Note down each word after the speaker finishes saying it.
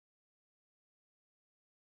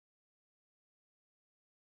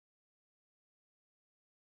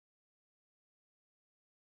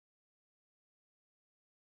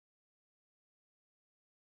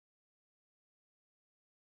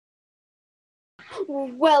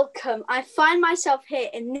Welcome. I find myself here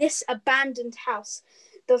in this abandoned house.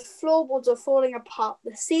 The floorboards are falling apart.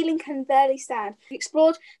 The ceiling can barely stand. We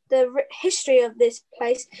explored the history of this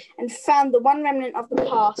place and found the one remnant of the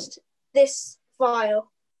past. This vial.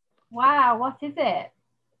 Wow, what is it?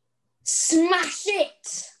 Smash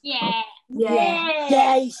it! Yeah.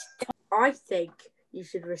 Yes. I think you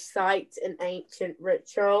should recite an ancient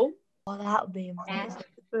ritual. Oh, that would be amazing.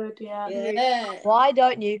 Good, Yeah. Why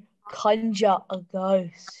don't you conjure a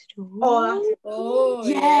ghost? Oh,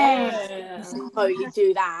 yeah. Oh, you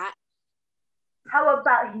do that. How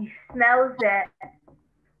about he smells it?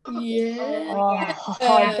 Yeah. Oh,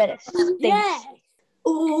 I bet it stinks. Yeah.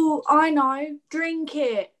 Oh, I know. Drink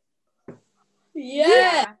it.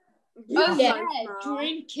 Yeah. Oh, Yeah.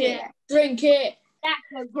 drink it. Yeah. Drink it.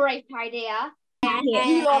 That's a great idea.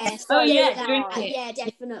 You are so drink it. Yeah,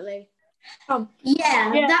 definitely.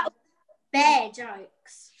 Yeah. That was bear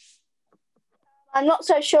jokes. I'm not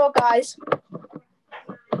so sure, guys.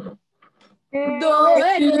 Okay. I'll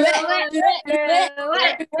do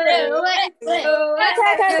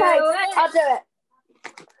it.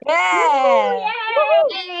 Yeah.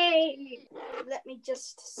 Yay! Let me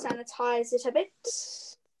just sanitize it a bit.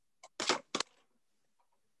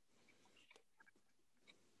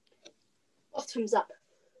 Bottoms up.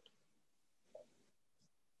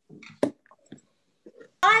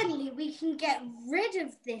 Finally, we can get rid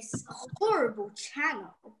of this horrible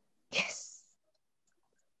channel. Yes.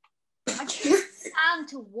 I couldn't stand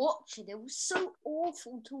to watch it. It was so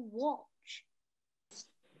awful to watch.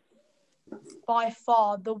 By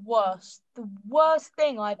far the worst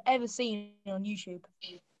thing I've ever seen on YouTube.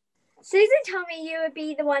 Susan told me you would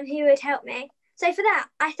be the one who would help me. So for that,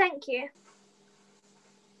 I thank you.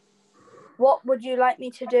 What would you like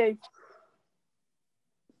me to do?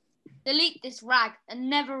 Delete this rag and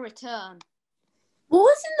never return. What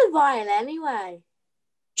was in the vial anyway?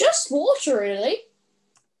 Just water, really.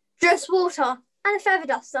 Just water and a feather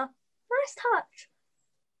duster. Nice touch.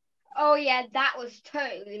 Oh yeah, that was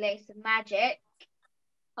totally laced with magic.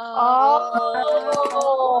 Oh.